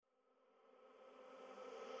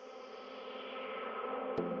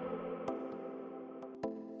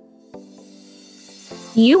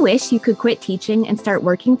Do you wish you could quit teaching and start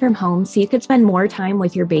working from home so you could spend more time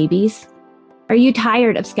with your babies? Are you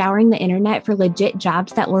tired of scouring the internet for legit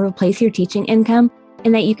jobs that will replace your teaching income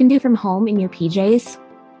and that you can do from home in your PJs?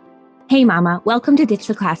 Hey mama, welcome to Ditch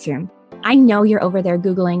the Classroom. I know you're over there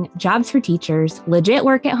Googling jobs for teachers, legit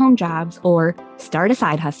work at home jobs, or start a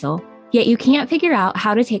side hustle, yet you can't figure out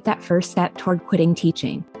how to take that first step toward quitting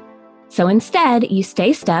teaching. So instead, you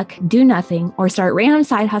stay stuck, do nothing, or start random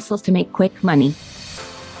side hustles to make quick money.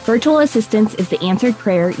 Virtual assistance is the answered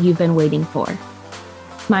prayer you've been waiting for.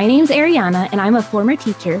 My name's Ariana, and I'm a former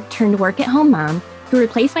teacher turned work-at-home mom who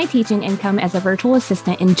replaced my teaching income as a virtual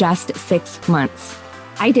assistant in just 6 months.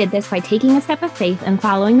 I did this by taking a step of faith and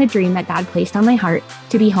following the dream that God placed on my heart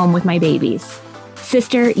to be home with my babies.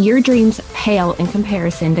 Sister, your dreams pale in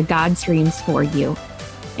comparison to God's dreams for you.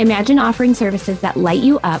 Imagine offering services that light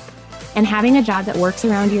you up and having a job that works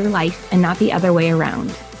around your life and not the other way around.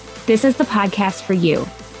 This is the podcast for you.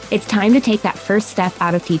 It's time to take that first step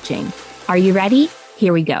out of teaching. Are you ready?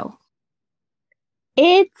 Here we go.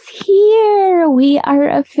 It's here. We are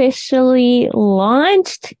officially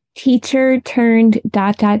launched. Teacher turned ...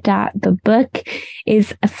 The book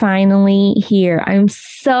is finally here. I'm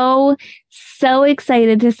so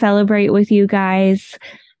excited to celebrate with you guys.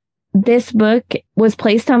 This book was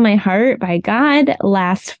placed on my heart by God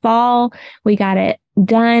last fall. We got it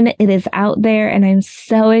done. It is out there, and I'm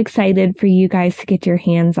so excited for you guys to get your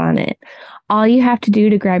hands on it. All you have to do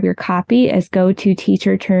to grab your copy is go to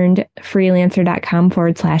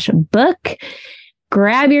teacherturnedfreelancer.com/book.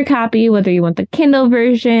 Grab your copy, whether you want the Kindle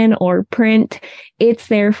version or print, it's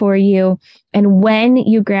there for you. And when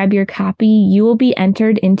you grab your copy, you will be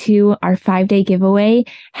entered into our 5-day giveaway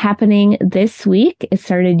happening this week. It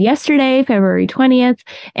started yesterday, February 20th,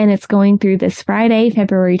 and it's going through this Friday,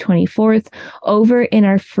 February 24th, over in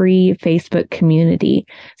our free Facebook community.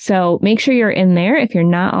 So make sure you're in there if you're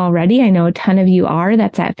not already. I know a ton of you are.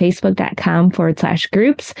 That's at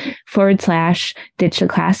facebook.com/groups/Ditch the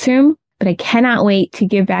Classroom. But I cannot wait to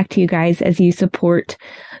give back to you guys as you support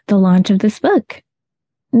the launch of this book.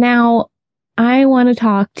 Now, I want to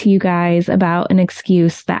talk to you guys about an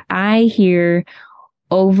excuse that I hear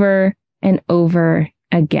over and over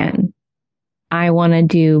again. I want to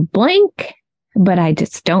do blank, but I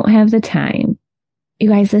just don't have the time. You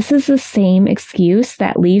guys, this is the same excuse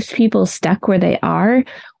that leaves people stuck where they are,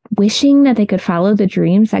 wishing that they could follow the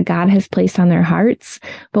dreams that God has placed on their hearts,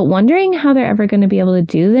 but wondering how they're ever going to be able to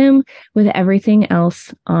do them with everything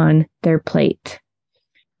else on their plate.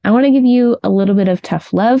 I want to give you a little bit of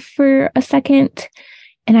tough love for a second,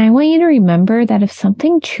 and I want you to remember that if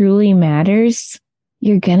something truly matters,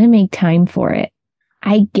 you're going to make time for it.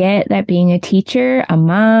 I get that being a teacher, a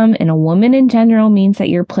mom, and a woman in general means that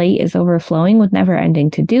your plate is overflowing with never-ending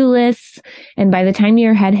to-do lists. And by the time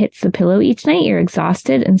your head hits the pillow each night, you're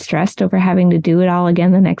exhausted and stressed over having to do it all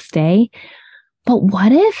again the next day. But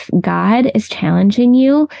what if God is challenging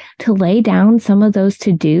you to lay down some of those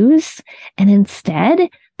to-dos and instead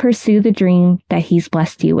pursue the dream that He's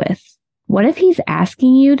blessed you with? What if He's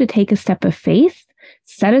asking you to take a step of faith,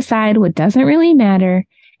 set aside what doesn't really matter,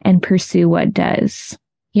 and pursue what does?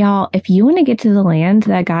 Y'all, if you want to get to the land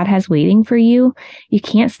that God has waiting for you, you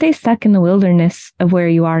can't stay stuck in the wilderness of where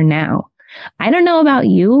you are now. I don't know about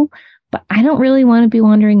you, but I don't really want to be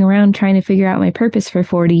wandering around trying to figure out my purpose for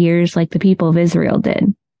 40 years like the people of Israel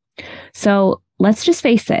did. So let's just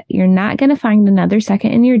face it, you're not going to find another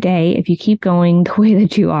second in your day if you keep going the way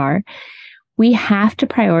that you are. We have to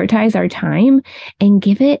prioritize our time and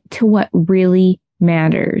give it to what really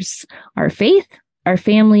matters: our faith, our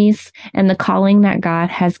families, and the calling that God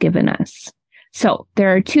has given us. So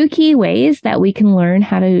there are 2 key ways that we can learn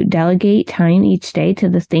how to delegate time each day to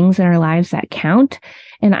the things in our lives that count,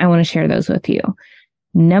 and I want to share those with you.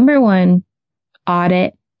 Number 1,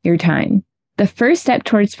 audit your time. The first step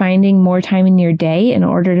towards finding more time in your day in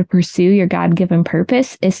order to pursue your God-given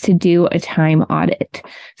purpose is to do a time audit.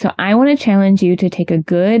 So I want to challenge you to take a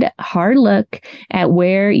good, hard look at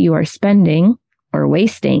where you are spending or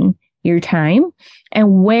wasting your time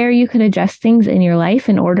and where you could adjust things in your life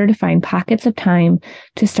in order to find pockets of time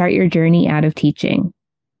to start your journey out of teaching.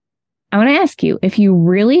 I want to ask you, if you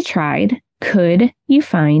really tried, could you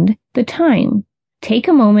find the time? Take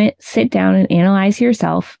a moment, sit down and analyze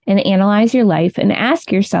yourself and analyze your life and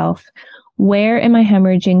ask yourself, where am I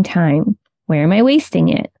hemorrhaging time? Where am I wasting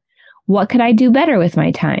it? What could I do better with my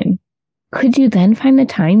time? Could you then find the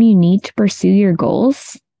time you need to pursue your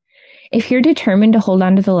goals? If you're determined to hold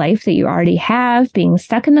on to the life that you already have, being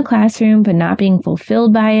stuck in the classroom but not being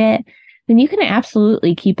fulfilled by it, then you can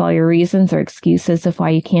absolutely keep all your reasons or excuses of why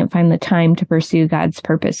you can't find the time to pursue God's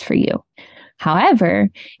purpose for you. However,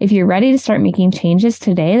 if you're ready to start making changes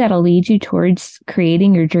today that'll lead you towards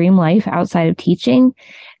creating your dream life outside of teaching,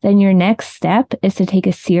 then your next step is to take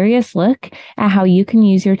a serious look at how you can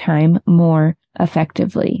use your time more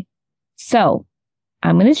effectively. So,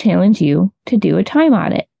 I'm going to challenge you to do a time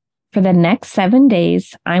audit. For the next 7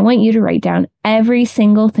 days, I want you to write down every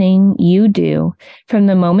single thing you do from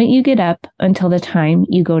the moment you get up until the time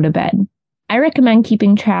you go to bed. I recommend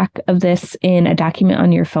keeping track of this in a document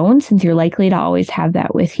on your phone since you're likely to always have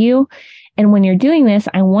that with you. And when you're doing this,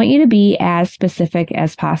 I want you to be as specific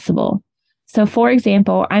as possible. So for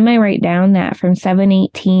example, I might write down that from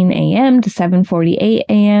 7:18 a.m. to 7:48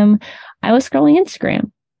 a.m., I was scrolling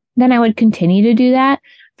Instagram. Then I would continue to do that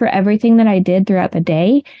for everything that I did throughout the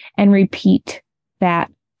day and repeat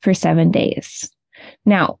that for 7 days.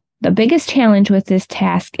 Now, the biggest challenge with this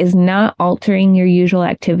task is not altering your usual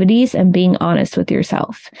activities and being honest with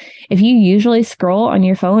yourself. If you usually scroll on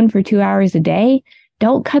your phone for 2 hours a day,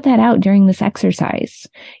 don't cut that out during this exercise.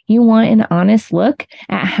 You want an honest look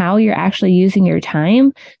at how you're actually using your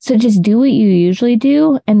time. So just do what you usually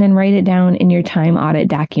do and then write it down in your time audit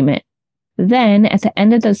document. Then at the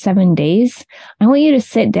end of those 7 days, I want you to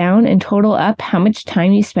sit down and total up how much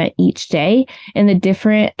time you spent each day in the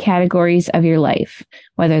different categories of your life,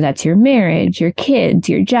 whether that's your marriage, your kids,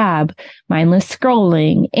 your job, mindless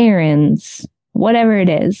scrolling, errands, whatever it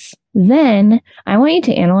is. Then I want you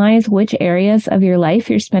to analyze which areas of your life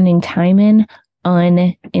you're spending time in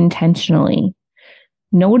unintentionally.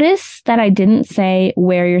 Notice that I didn't say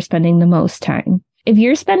where you're spending the most time. If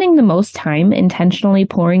you're spending the most time intentionally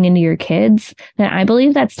pouring into your kids, then I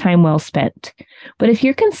believe that's time well spent. But if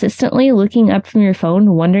you're consistently looking up from your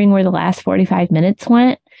phone, wondering where the last 45 minutes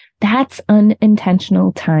went, that's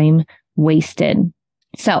unintentional time wasted.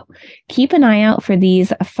 So keep an eye out for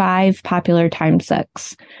these 5 popular time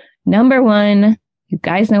sucks. Number 1, you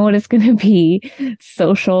guys know what it's going to be,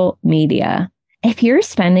 social media. If you're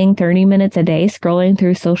spending 30 minutes a day scrolling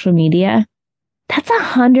through social media, that's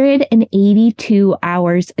 182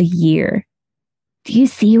 hours a year. Do you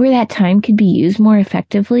see where that time could be used more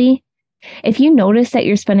effectively? If you notice that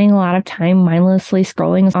you're spending a lot of time mindlessly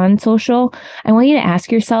scrolling on social, I want you to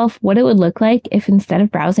ask yourself what it would look like if instead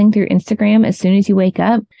of browsing through Instagram as soon as you wake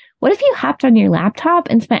up, what if you hopped on your laptop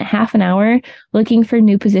and spent half an hour looking for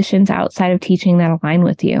new positions outside of teaching that align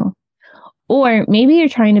with you? Or maybe you're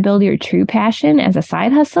trying to build your true passion as a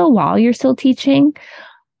side hustle while you're still teaching.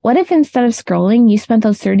 What if instead of scrolling, you spent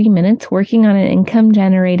those 30 minutes working on an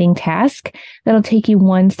income-generating task that'll take you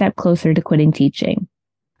one step closer to quitting teaching?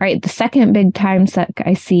 All right, the second big time suck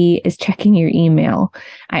I see is checking your email.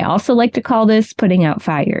 I also like to call this putting out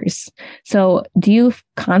fires. So do you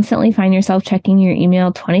constantly find yourself checking your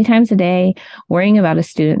email 20 times a day, worrying about a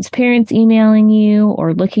student's parents emailing you,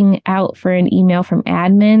 or looking out for an email from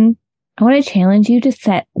admin? I want to challenge you to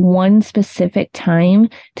set one specific time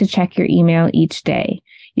to check your email each day.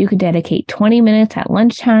 You could dedicate 20 minutes at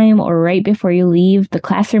lunchtime or right before you leave the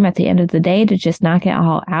classroom at the end of the day to just knock it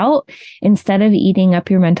all out instead of eating up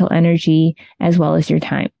your mental energy as well as your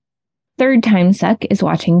time. Third time suck is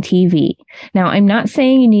watching TV. Now, I'm not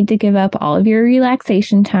saying you need to give up all of your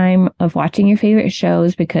relaxation time of watching your favorite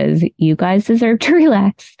shows because you guys deserve to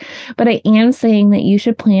relax, but I am saying that you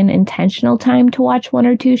should plan intentional time to watch 1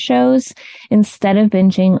 or 2 shows instead of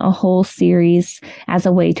binging a whole series as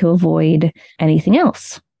a way to avoid anything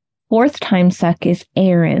else. Fourth time suck is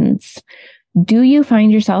errands. Do you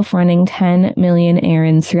find yourself running 10 million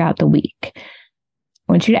errands throughout the week?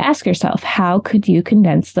 I want you to ask yourself, how could you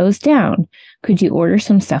condense those down? Could you order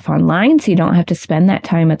some stuff online so you don't have to spend that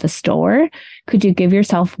time at the store? Could you give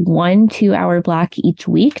yourself 1 2-hour block each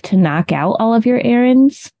week to knock out all of your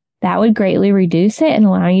errands? That would greatly reduce it and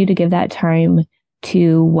allow you to give that time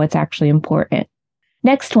to what's actually important.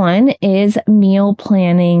 Next one is meal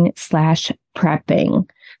planning / prepping.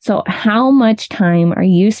 So how much time are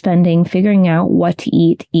you spending figuring out what to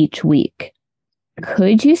eat each week?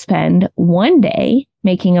 Could you spend 1 day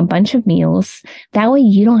making a bunch of meals? That way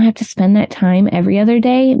you don't have to spend that time every other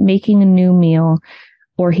day making a new meal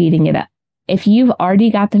or heating it up. If you've already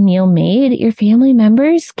got the meal made, your family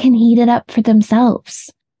members can heat it up for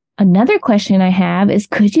themselves. Another question I have is,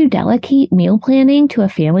 could you delegate meal planning to a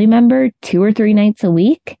family member 2 or 3 nights a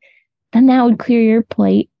week? Then that would clear your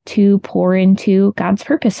plate to pour into God's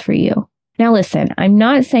purpose for you. Now listen, I'm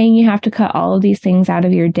not saying you have to cut all of these things out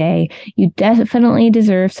of your day. You definitely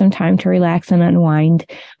deserve some time to relax and unwind.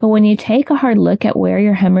 But when you take a hard look at where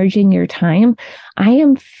you're hemorrhaging your time, I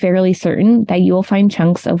am fairly certain that you will find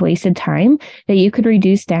chunks of wasted time that you could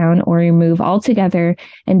reduce down or remove altogether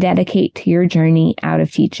and dedicate to your journey out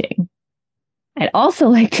of teaching. I'd also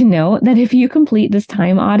like to note that if you complete this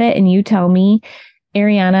time audit and you tell me,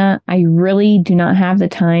 Ariana, I really do not have the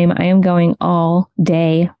time, I am going all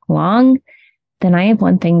day long, then I have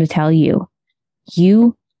one thing to tell you.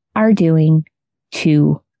 You are doing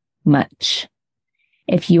too much.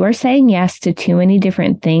 If you are saying yes to too many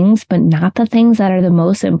different things, but not the things that are the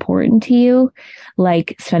most important to you,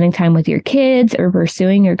 like spending time with your kids or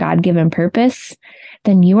pursuing your God-given purpose,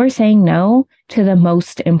 then you are saying no to the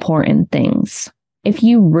most important things. If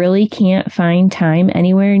you really can't find time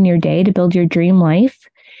anywhere in your day to build your dream life,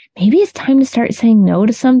 maybe it's time to start saying no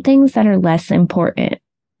to some things that are less important.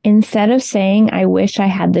 Instead of saying, I wish I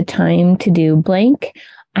had the time to do blank,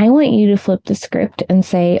 I want you to flip the script and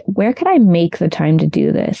say, where could I make the time to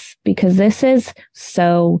do this? Because this is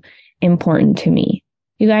so important to me.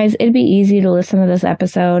 You guys, it'd be easy to listen to this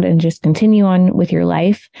episode and just continue on with your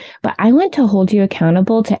life, but I want to hold you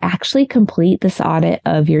accountable to actually complete this audit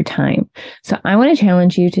of your time. So I want to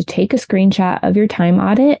challenge you to take a screenshot of your time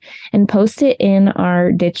audit and post it in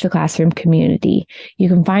our Ditch the Classroom community. You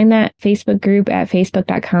can find that Facebook group at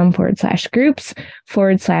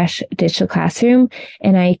facebook.com/groups/Ditch the Classroom.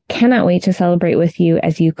 And I cannot wait to celebrate with you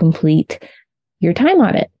as you complete your time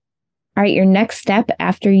audit. All right, your next step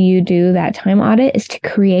after you do that time audit is to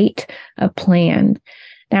create a plan.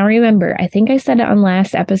 Now, remember, I think I said it on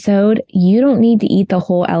last episode, you don't need to eat the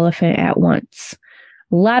whole elephant at once.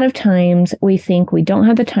 A lot of times we think we don't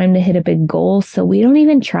have the time to hit a big goal, so we don't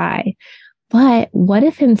even try. But what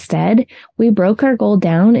if instead we broke our goal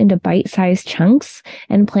down into bite-sized chunks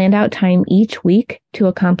and planned out time each week to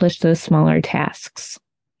accomplish those smaller tasks?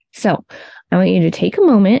 So I want you to take a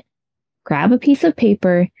moment, grab a piece of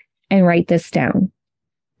paper, and write this down.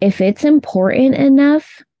 If it's important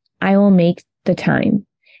enough, I will make the time.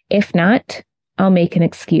 If not, I'll make an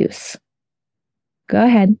excuse. Go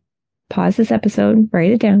ahead, pause this episode,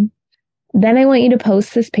 write it down. Then I want you to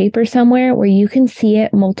post this paper somewhere where you can see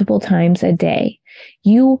it multiple times a day.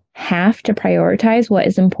 You have to prioritize what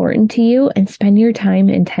is important to you and spend your time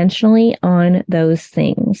intentionally on those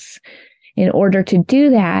things. In order to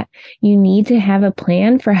do that, you need to have a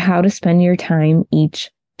plan for how to spend your time each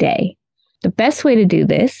day. The best way to do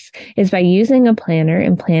this is by using a planner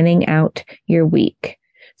and planning out your week.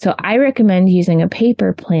 So I recommend using a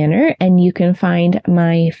paper planner, and you can find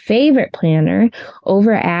my favorite planner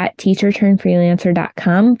over at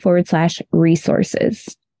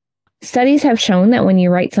teacherturnedfreelancer.com/resources. Studies have shown that when you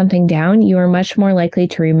write something down, you are much more likely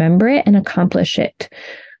to remember it and accomplish it.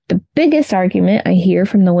 The biggest argument I hear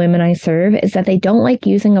from the women I serve is that they don't like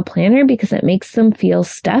using a planner because it makes them feel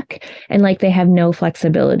stuck and like they have no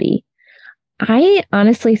flexibility. I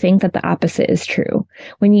honestly think that the opposite is true.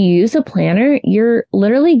 When you use a planner, you're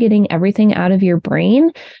literally getting everything out of your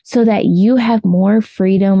brain so that you have more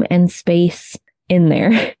freedom and space in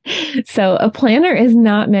there. So a planner is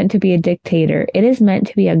not meant to be a dictator. It is meant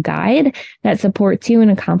to be a guide that supports you in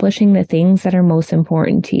accomplishing the things that are most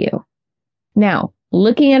important to you. Now,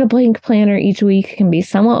 looking at a blank planner each week can be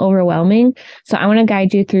somewhat overwhelming, so I want to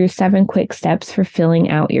guide you through 7 quick steps for filling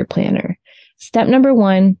out your planner. Step number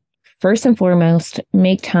 1, first and foremost,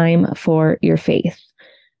 make time for your faith.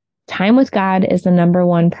 Time with God is the number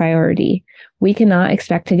 1 priority. We cannot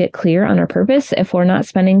expect to get clear on our purpose if we're not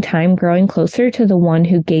spending time growing closer to the one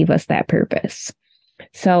who gave us that purpose.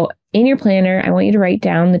 So in your planner, I want you to write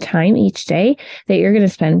down the time each day that you're going to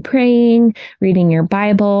spend praying, reading your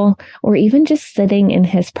Bible, or even just sitting in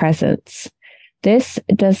His presence. This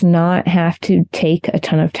does not have to take a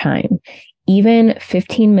ton of time. Even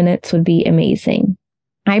 15 minutes would be amazing.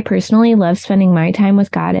 I personally love spending my time with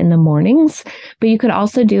God in the mornings, but you could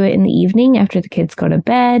also do it in the evening after the kids go to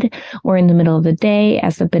bed or in the middle of the day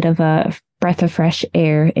as a bit of a breath of fresh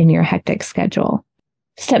air in your hectic schedule.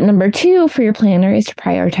 Step number 2 for your planner is to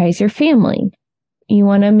prioritize your family. You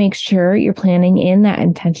want to make sure you're planning in that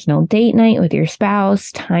intentional date night with your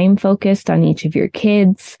spouse, time focused on each of your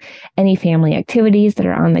kids, any family activities that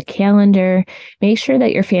are on the calendar. Make sure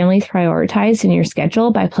that your family's prioritized in your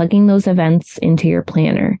schedule by plugging those events into your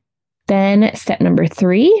planner. Then step number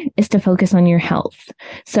 3 is to focus on your health.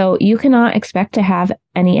 So you cannot expect to have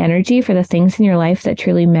any energy for the things in your life that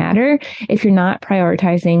truly matter if you're not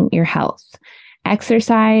prioritizing your health.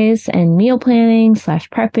 Exercise and meal planning /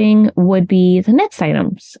 prepping would be the next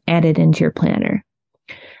items added into your planner.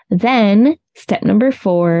 Then step number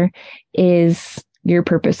 4 is your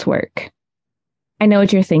purpose work. I know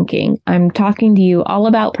what you're thinking. I'm talking to you all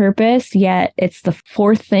about purpose, yet it's the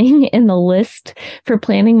 4th thing in the list for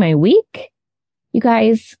planning my week. You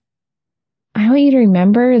guys, I want you to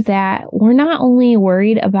remember that we're not only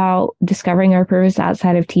worried about discovering our purpose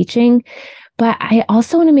outside of teaching, But I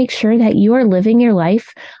also want to make sure that you are living your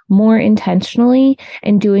life more intentionally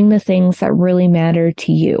and doing the things that really matter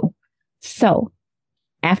to you. So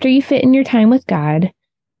after you fit in your time with God,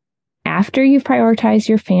 after you've prioritized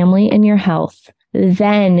your family and your health,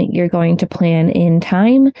 then you're going to plan in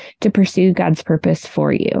time to pursue God's purpose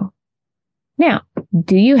for you. Now,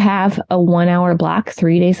 do you have a 1-hour block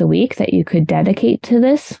 3 days a week that you could dedicate to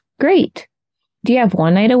this? Great. Do you have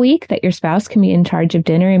one night a week that your spouse can be in charge of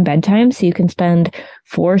dinner and bedtime so you can spend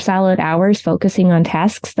 4 solid hours focusing on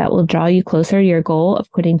tasks that will draw you closer to your goal of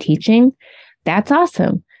quitting teaching? That's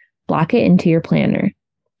awesome. Block it into your planner.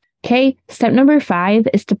 Okay, step number 5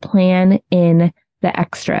 is to plan in the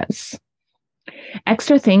extras.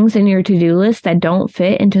 Extra things in your to-do list that don't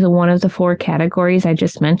fit into one of the 4 categories I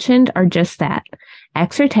just mentioned are just that.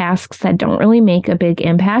 Extra tasks that don't really make a big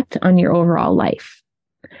impact on your overall life.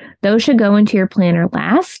 Those should go into your planner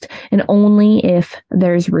last and only if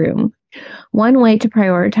there's room. One way to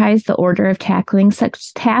prioritize the order of tackling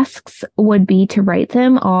such tasks would be to write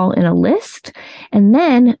them all in a list and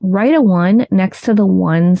then write a 1 next to the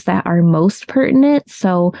ones that are most pertinent.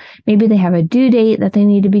 So maybe they have a due date that they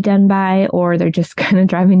need to be done by, or they're just kind of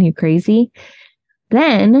driving you crazy.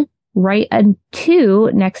 Then write a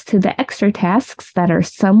 2 next to the extra tasks that are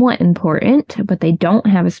somewhat important, but they don't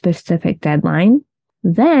have a specific deadline.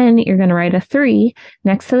 Then you're going to write a 3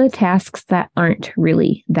 next to the tasks that aren't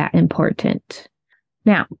really that important.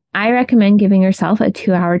 Now, I recommend giving yourself a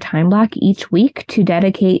 2-hour time block each week to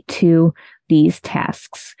dedicate to these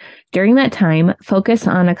tasks. During that time, focus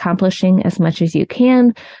on accomplishing as much as you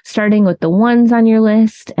can, starting with the 1s on your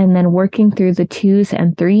list and then working through the 2s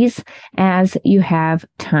and 3s as you have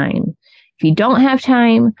time. If you don't have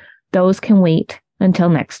time, those can wait until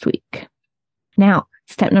next week. Now,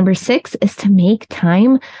 step number 6 is to make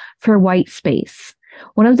time for white space.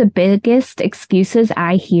 One of the biggest excuses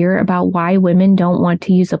I hear about why women don't want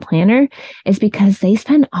to use a planner is because they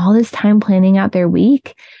spend all this time planning out their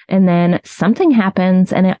week and then something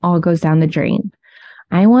happens and it all goes down the drain.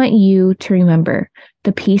 I want you to remember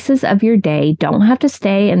the pieces of your day don't have to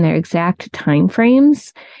stay in their exact time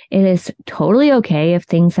frames. It is totally okay if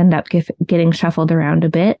things end up getting shuffled around a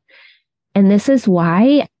bit. And this is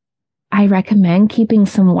why I recommend keeping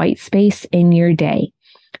some white space in your day.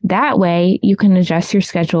 That way you can adjust your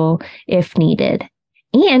schedule if needed.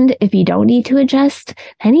 And if you don't need to adjust,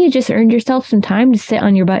 then you just earned yourself some time to sit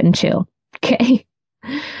on your butt and chill. Okay.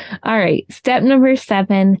 All right. Step number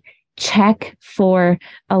 7, check for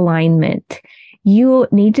alignment. You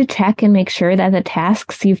need to check and make sure that the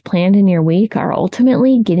tasks you've planned in your week are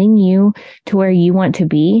ultimately getting you to where you want to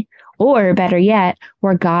be, or better yet,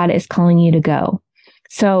 where God is calling you to go.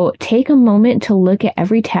 So take a moment to look at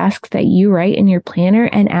every task that you write in your planner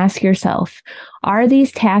and ask yourself, are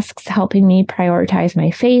these tasks helping me prioritize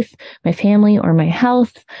my faith, my family, or my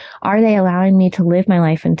health? Are they allowing me to live my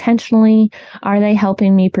life intentionally? Are they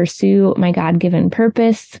helping me pursue my God-given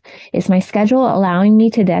purpose? Is my schedule allowing me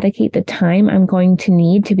to dedicate the time I'm going to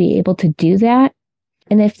need to be able to do that?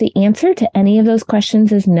 And if the answer to any of those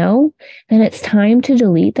questions is no, then it's time to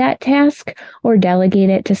delete that task or delegate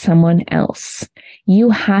it to someone else. You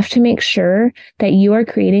have to make sure that you are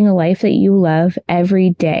creating a life that you love every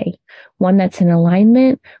day, one that's in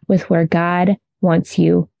alignment with where God wants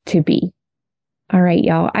you to be. All right,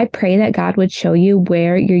 y'all. I pray that God would show you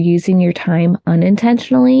where you're using your time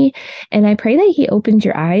unintentionally. And I pray that He opens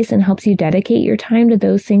your eyes and helps you dedicate your time to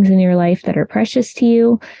those things in your life that are precious to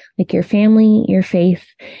you, like your family, your faith,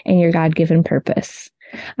 and your God-given purpose.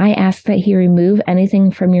 I ask that He remove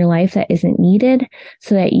anything from your life that isn't needed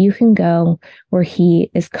so that you can go where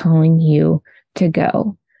He is calling you to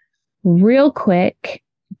go. Real quick,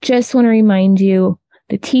 just want to remind you,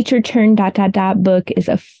 the Teacher Turned ... book is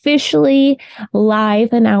officially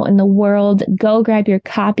live and out in the world. Go grab your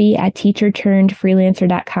copy at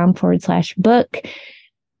teacherturnedfreelancer.com/book.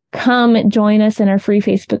 Come join us in our free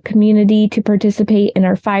Facebook community to participate in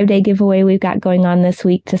our 5-day giveaway we've got going on this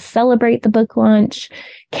week to celebrate the book launch.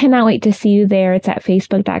 Cannot wait to see you there. It's at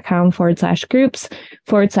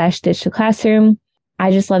facebook.com/groups/Ditch the Classroom. I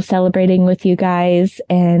just love celebrating with you guys,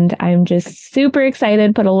 and I'm just super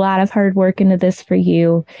excited, put a lot of hard work into this for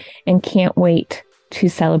you, and can't wait to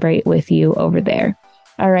celebrate with you over there.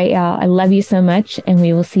 All right, y'all. I love you so much, and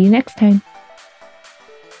we will see you next time.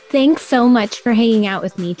 Thanks so much for hanging out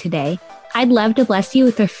with me today. I'd love to bless you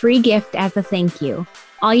with a free gift as a thank you.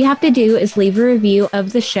 All you have to do is leave a review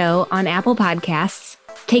of the show on Apple Podcasts,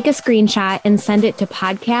 take a screenshot, and send it to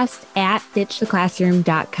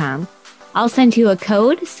podcast@ditchtheclassroom.com. I'll send you a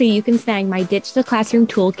code so you can snag my Ditch the Classroom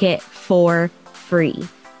toolkit for free.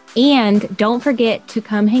 And don't forget to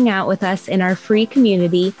come hang out with us in our free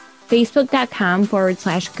community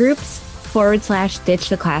facebook.com/groups/ditch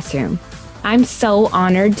the classroom. I'm so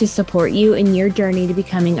honored to support you in your journey to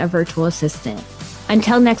becoming a virtual assistant.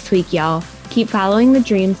 Until next week, y'all, keep following the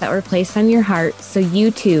dreams that were placed on your heart so you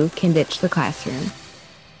too can ditch the classroom.